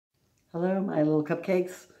Hello, my little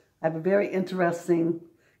cupcakes. I have a very interesting,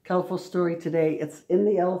 colorful story today. It's in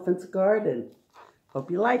the elephant's garden.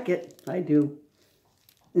 Hope you like it. I do.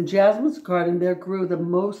 In Jasmine's garden, there grew the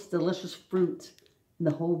most delicious fruit in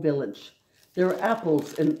the whole village. There were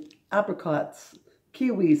apples and apricots,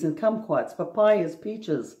 kiwis and kumquats, papayas,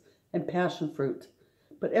 peaches, and passion fruit.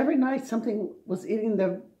 But every night something was eating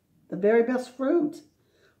the very best fruit.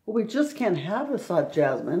 Well, we just can't have this, thought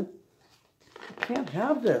Jasmine. We can't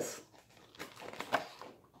have this.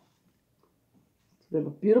 They have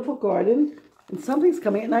a beautiful garden, and something's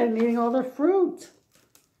coming at night and eating all their fruit.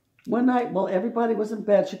 One night, while everybody was in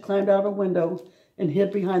bed, she climbed out of a window and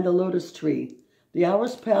hid behind the lotus tree. The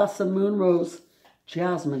hours passed, the moon rose.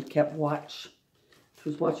 Jasmine kept watch. She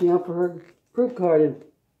was watching out for her fruit garden,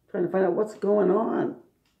 trying to find out what's going on.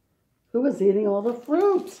 Who was eating all the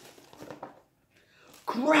fruit?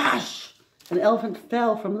 Crash! An elephant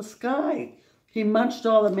fell from the sky. He munched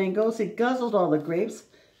all the mangoes. He guzzled all the grapes.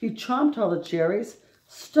 He chomped all the cherries.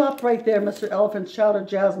 Stop right there, Mr. Elephant, shouted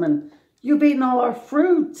Jasmine. You've eaten all our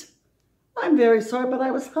fruit. I'm very sorry, but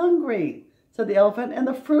I was hungry, said the elephant, and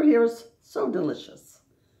the fruit here is so delicious.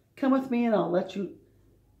 Come with me and I'll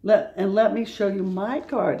let me show you my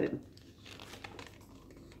garden.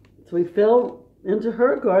 So he fell into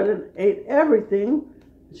her garden, ate everything,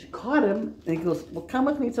 and she caught him, and he goes, well, come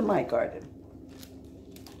with me to my garden.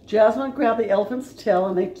 Jasmine grabbed the elephant's tail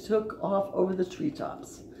and they took off over the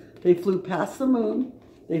treetops. They flew past the moon.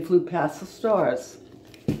 They flew past the stars.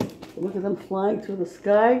 Look at them flying through the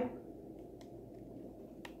sky.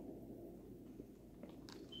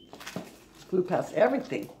 Flew past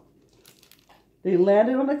everything. They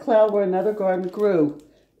landed on a cloud where another garden grew.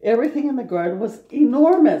 Everything in the garden was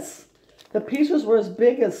enormous. The peaches were as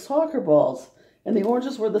big as soccer balls, and the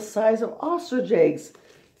oranges were the size of ostrich eggs.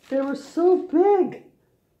 They were so big.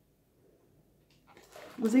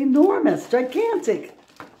 It was enormous, gigantic.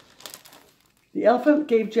 The elephant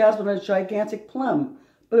gave Jasmine a gigantic plum,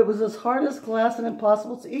 but it was as hard as glass and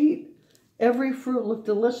impossible to eat. Every fruit looked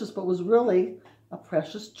delicious, but was really a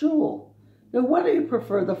precious jewel. No wonder you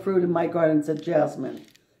prefer the fruit in my garden, said Jasmine.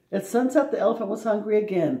 At sunset, the elephant was hungry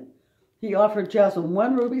again. He offered Jasmine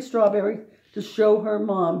one ruby strawberry to show her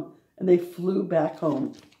mom, and they flew back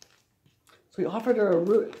home. So he offered her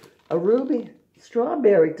a ruby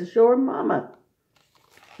strawberry to show her mama.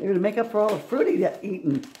 Maybe to make up for all the fruit he'd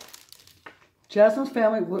eaten. Jasmine's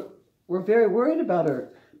family were very worried about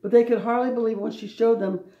her, but they could hardly believe it when she showed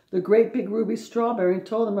them the great big ruby strawberry and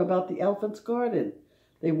told them about the elephant's garden.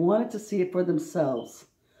 They wanted to see it for themselves.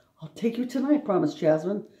 I'll take you tonight, promised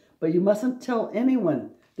Jasmine, but you mustn't tell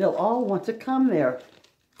anyone. They'll all want to come there.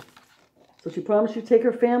 So she promised she'd take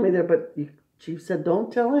her family there, but she said,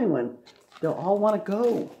 don't tell anyone. They'll all want to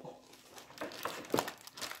go.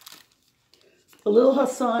 The little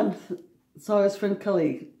Hassan saw his friend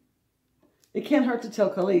Khalid. It can't hurt to tell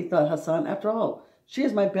Khalid, thought Hassan. After all, she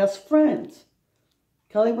is my best friend.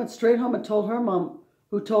 Khalid went straight home and told her mom,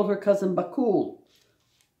 who told her cousin Bakul,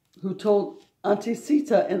 who told Auntie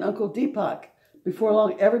Sita and Uncle Deepak. Before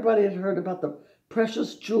long, everybody had heard about the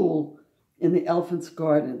precious jewel in the elephant's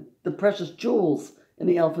garden. The precious jewels in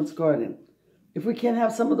the elephant's garden. If we can't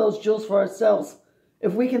have some of those jewels for ourselves,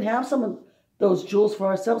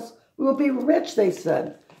 we will be rich, they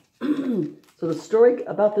said. So the story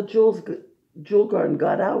about the jewel garden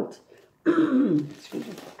got out. Excuse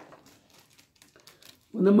me.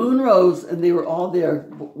 When the moon rose and they were all there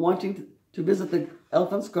wanting to visit the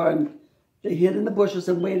elephant's garden, they hid in the bushes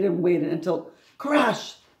and waited until,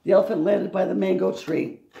 crash, the elephant landed by the mango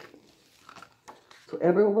tree. So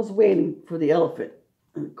everyone was waiting for the elephant,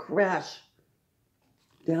 and crash,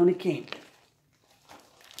 down he came.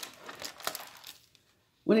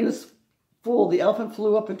 When he was full, the elephant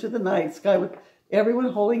flew up into the night sky with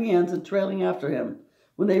everyone holding hands and trailing after him.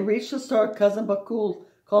 When they reached the star, cousin Bakul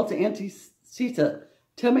called to Auntie Sita,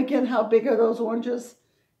 tell me again, how big are those oranges?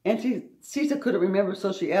 Auntie Sita couldn't remember,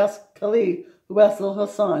 so she asked Khalid, who asked little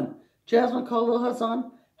Hassan. Jasmine called little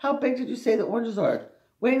Hassan, how big did you say the oranges are?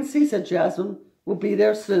 Wait and see, said Jasmine. We'll be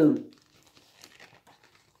there soon.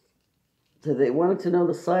 So they wanted to know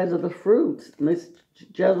the size of the fruit. And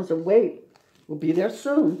Jasmine said, wait, we'll be there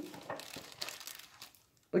soon.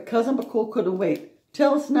 But cousin Bakul couldn't wait.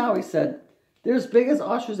 Tell us now, he said. They're as big as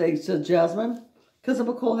ostrich eggs, said Jasmine. Cousin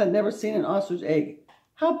Bakul had never seen an ostrich egg.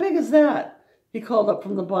 How big is that? He called up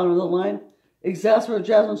from the bottom of the line. Exasperated,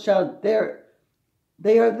 Jasmine shouted,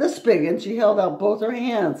 they are this big, and she held out both her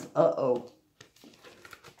hands. Uh-oh.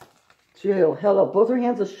 She held out both her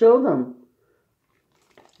hands to show them.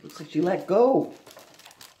 Looks like she let go.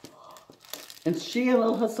 And she and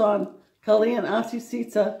little Hassan, Khalid and Auntie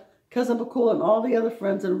Sita Cousin Bakula and all the other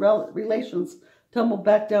friends and relations tumbled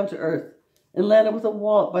back down to earth and landed with a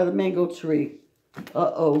wallop by the mango tree.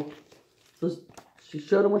 Uh-oh. So she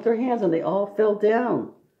showed them with her hands, and they all fell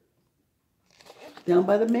down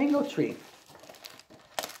by the mango tree.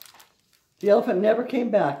 The elephant never came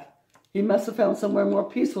back. He must have found somewhere more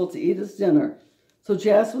peaceful to eat his dinner. So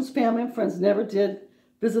Jasmine's family and friends never did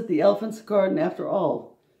visit the elephant's garden after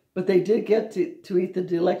all. But they did get to eat the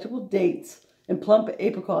delectable dates and plump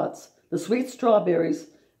apricots, the sweet strawberries,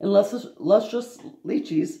 and luscious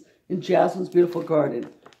lychees in Jasmine's beautiful garden.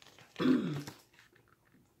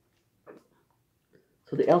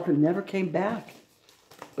 So the elephant never came back,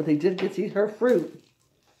 but they did get to eat her fruit.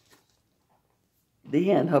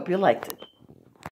 The end. Hope you liked it.